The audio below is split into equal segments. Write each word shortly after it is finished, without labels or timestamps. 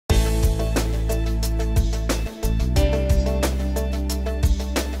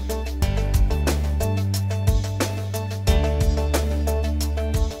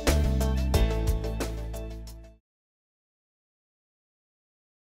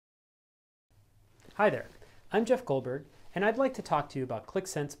Hi there, I'm Jeff Goldberg, and I'd like to talk to you about Qlik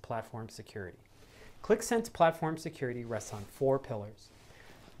Sense Platform Security. Qlik Sense Platform Security rests on 4 pillars.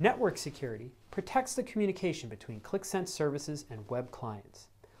 Network security protects the communication between Qlik Sense services and web clients.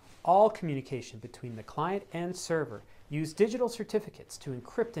 All communication between the client and server use digital certificates to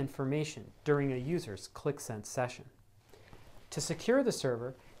encrypt information during a user's Qlik Sense session. To secure the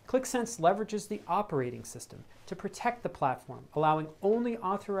server, Qlik Sense leverages the operating system to protect the platform, allowing only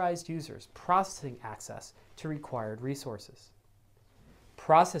authorized users processing access to required resources.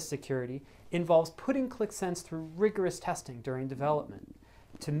 Process security involves putting Qlik Sense through rigorous testing during development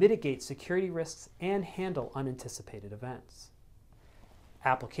to mitigate security risks and handle unanticipated events.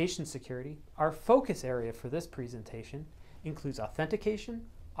 Application security, our focus area for this presentation, includes authentication,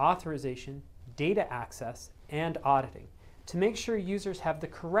 authorization, data access, and auditing, to make sure users have the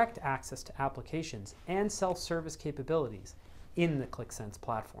correct access to applications and self-service capabilities in the Qlik Sense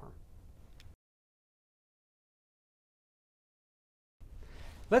platform.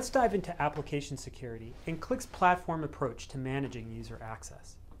 Let's dive into application security and Qlik's platform approach to managing user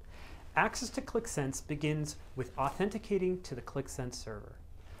access. Access to Qlik Sense begins with authenticating to the Qlik Sense server.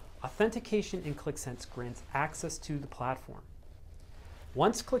 Authentication in Qlik Sense grants access to the platform.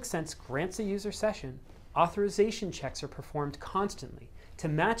 Once Qlik Sense grants a user session, authorization checks are performed constantly to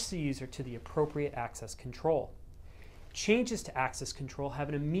match the user to the appropriate access control. Changes to access control have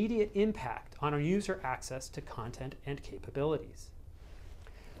an immediate impact on a user access to content and capabilities.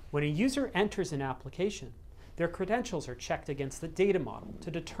 When a user enters an application, their credentials are checked against the data model to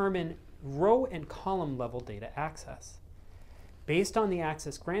determine row and column level data access. Based on the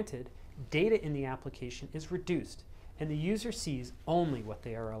access granted, data in the application is reduced and the user sees only what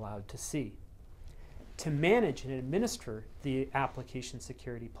they are allowed to see. To manage and administer the application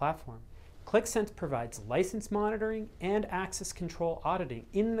security platform, Qlik Sense provides license monitoring and access control auditing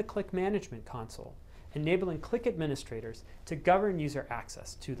in the Qlik Management Console, enabling Qlik administrators to govern user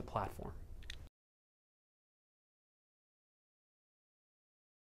access to the platform.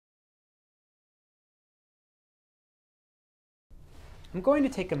 I'm going to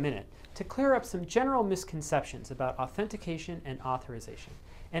take a minute to clear up some general misconceptions about authentication and authorization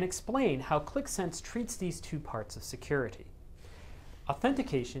and explain how Qlik Sense treats these two parts of security.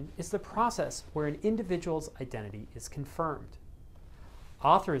 Authentication is the process where an individual's identity is confirmed.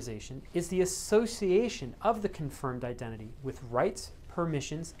 Authorization is the association of the confirmed identity with rights,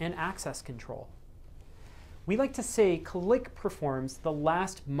 permissions, and access control. We like to say Qlik performs the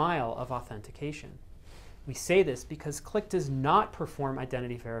last mile of authentication. We say this because Qlik does not perform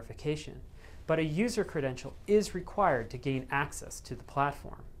identity verification, but a user credential is required to gain access to the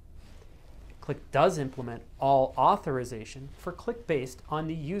platform. Qlik does implement all authorization for Qlik based on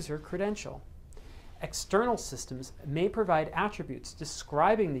the user credential. External systems may provide attributes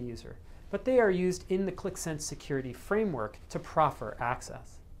describing the user, but they are used in the Qlik Sense security framework to proffer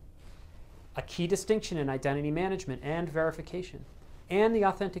access. A key distinction in identity management and verification, and the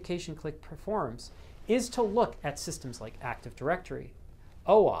authentication Qlik performs, is to look at systems like Active Directory,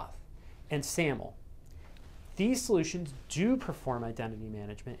 OAuth, and SAML. These solutions do perform identity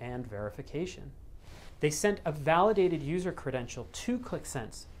management and verification. They send a validated user credential to Qlik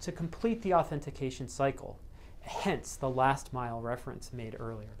Sense to complete the authentication cycle, hence the last mile reference made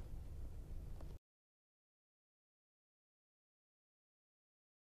earlier.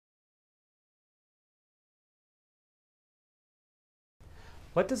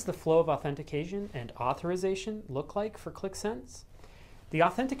 What does the flow of authentication and authorization look like for Qlik Sense? The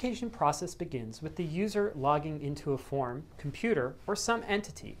authentication process begins with the user logging into a form, computer, or some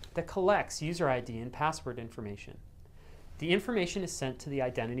entity that collects user ID and password information. The information is sent to the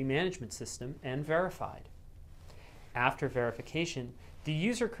identity management system and verified. After verification, the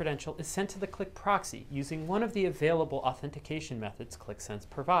user credential is sent to the Qlik proxy using one of the available authentication methods Qlik Sense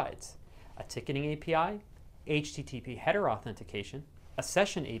provides: a ticketing API, HTTP header authentication, a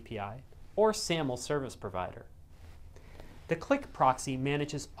session API, or SAML service provider. The Qlik proxy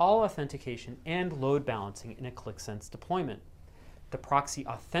manages all authentication and load balancing in a Qlik Sense deployment. The proxy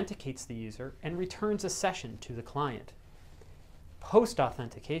authenticates the user and returns a session to the client.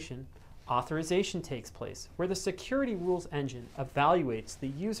 Post-authentication, authorization takes place, where the security rules engine evaluates the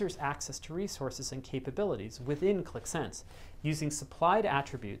user's access to resources and capabilities within Qlik Sense, using supplied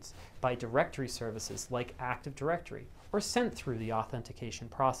attributes by directory services like Active Directory, or sent through the authentication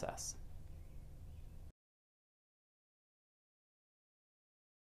process.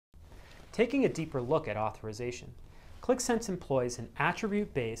 Taking a deeper look at authorization, Qlik Sense employs an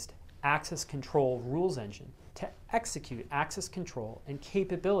attribute-based access control rules engine to execute access control and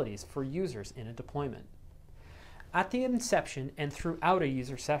capabilities for users in a deployment. At the inception and throughout a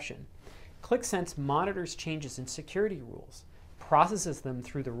user session, Qlik Sense monitors changes in security rules, processes them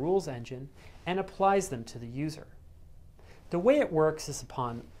through the rules engine, and applies them to the user. The way it works is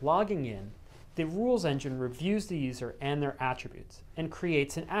upon logging in, the rules engine reviews the user and their attributes and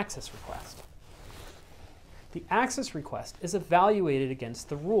creates an access request. The access request is evaluated against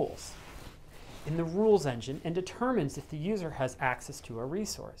the rules in the rules engine and determines if the user has access to a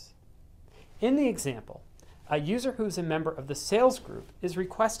resource. In the example, a user who is a member of the sales group is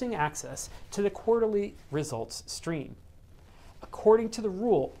requesting access to the quarterly results stream. According to the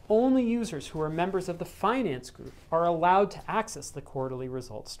rule, only users who are members of the finance group are allowed to access the quarterly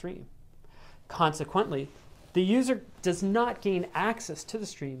results stream. Consequently, the user does not gain access to the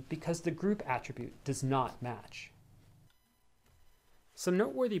stream because the group attribute does not match. Some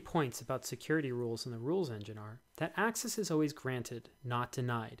noteworthy points about security rules in the rules engine are that access is always granted, not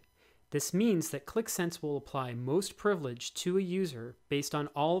denied. This means that Qlik Sense will apply most privilege to a user based on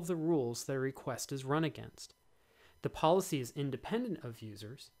all of the rules that a request is run against. The policy is independent of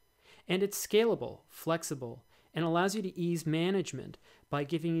users, and it's scalable, flexible, and allows you to ease management by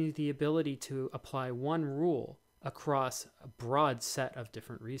giving you the ability to apply one rule across a broad set of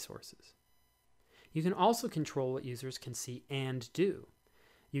different resources. You can also control what users can see and do.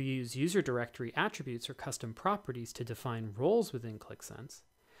 You use user directory attributes or custom properties to define roles within Qlik Sense,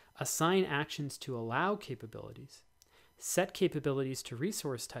 assign actions to allow capabilities, set capabilities to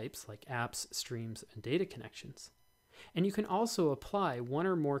resource types like apps, streams, and data connections, and you can also apply one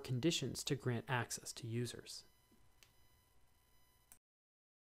or more conditions to grant access to users.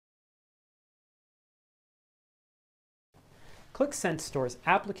 Qlik Sense stores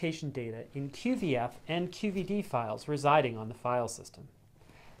application data in QVF and QVD files residing on the file system.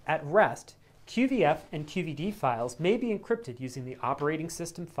 At rest, QVF and QVD files may be encrypted using the operating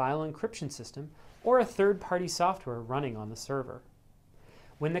system file encryption system or a third-party software running on the server.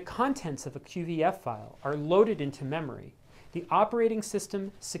 When the contents of a QVF file are loaded into memory, the operating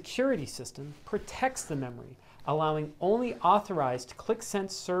system security system protects the memory, allowing only authorized Qlik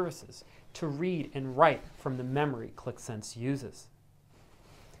Sense services to read and write from the memory Qlik Sense uses.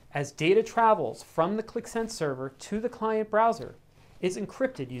 As data travels from the Qlik Sense server to the client browser, it's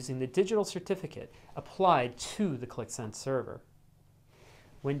encrypted using the digital certificate applied to the Qlik Sense server.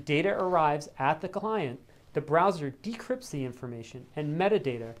 When data arrives at the client, the browser decrypts the information and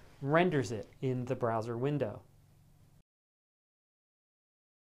metadata renders it in the browser window.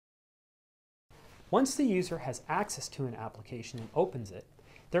 Once the user has access to an application and opens it,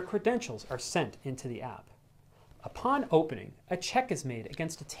 their credentials are sent into the app. Upon opening, a check is made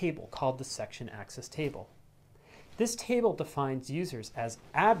against a table called the Section Access Table. This table defines users as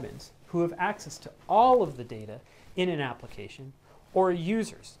admins who have access to all of the data in an application, or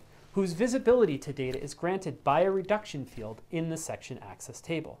users whose visibility to data is granted by a reduction field in the Section Access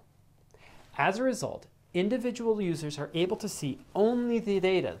Table. As a result, individual users are able to see only the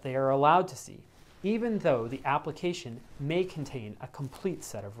data they are allowed to see, even though the application may contain a complete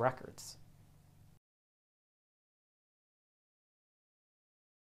set of records.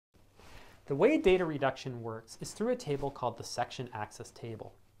 The way data reduction works is through a table called the Section Access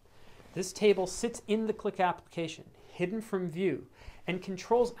Table. This table sits in the Qlik application, hidden from view, and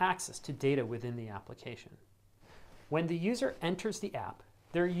controls access to data within the application. When the user enters the app,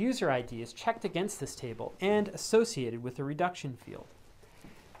 their user ID is checked against this table and associated with a reduction field.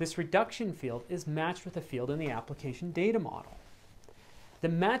 This reduction field is matched with a field in the application data model. The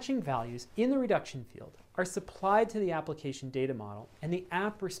matching values in the reduction field are supplied to the application data model, and the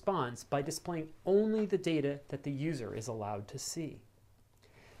app responds by displaying only the data that the user is allowed to see.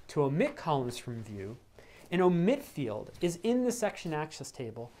 To omit columns from view, an omit field is in the Section Access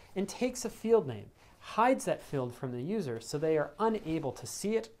Table and takes a field name, hides that field from the user so they are unable to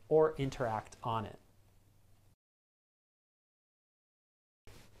see it or interact on it.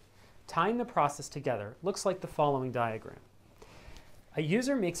 Tying the process together looks like the following diagram. A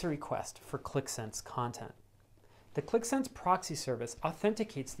user makes a request for Qlik Sense content. The Qlik Sense proxy service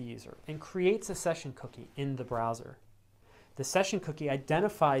authenticates the user and creates a session cookie in the browser. The session cookie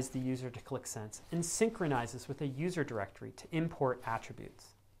identifies the user to Qlik Sense and synchronizes with a user directory to import attributes.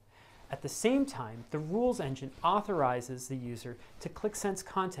 At the same time, the rules engine authorizes the user to Qlik Sense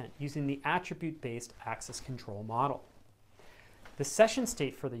content using the attribute-based access control model. The session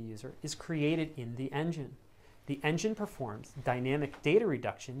state for the user is created in the engine. The engine performs dynamic data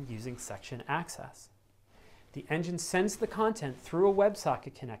reduction using section access. The engine sends the content through a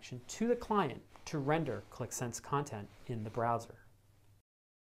WebSocket connection to the client to render Qlik Sense content in the browser.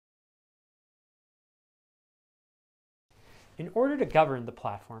 In order to govern the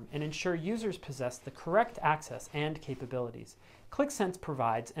platform and ensure users possess the correct access and capabilities, Qlik Sense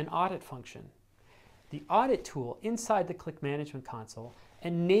provides an audit function. The audit tool inside the Qlik Management Console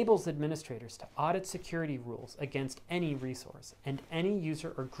enables administrators to audit security rules against any resource and any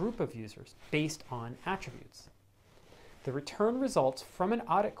user or group of users based on attributes. The return results from an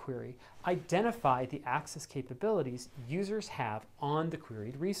audit query identify the access capabilities users have on the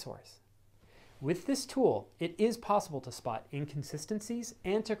queried resource. With this tool, it is possible to spot inconsistencies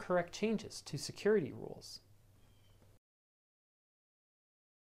and to correct changes to security rules.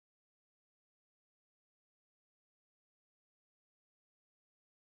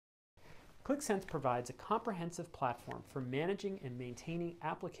 Qlik Sense provides a comprehensive platform for managing and maintaining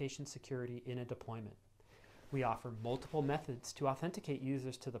application security in a deployment. We offer multiple methods to authenticate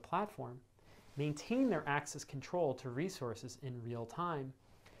users to the platform, maintain their access control to resources in real time,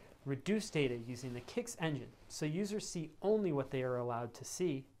 reduce data using the KIX engine so users see only what they are allowed to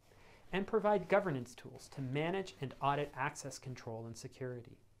see, and provide governance tools to manage and audit access control and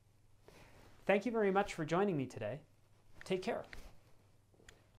security. Thank you very much for joining me today. Take care.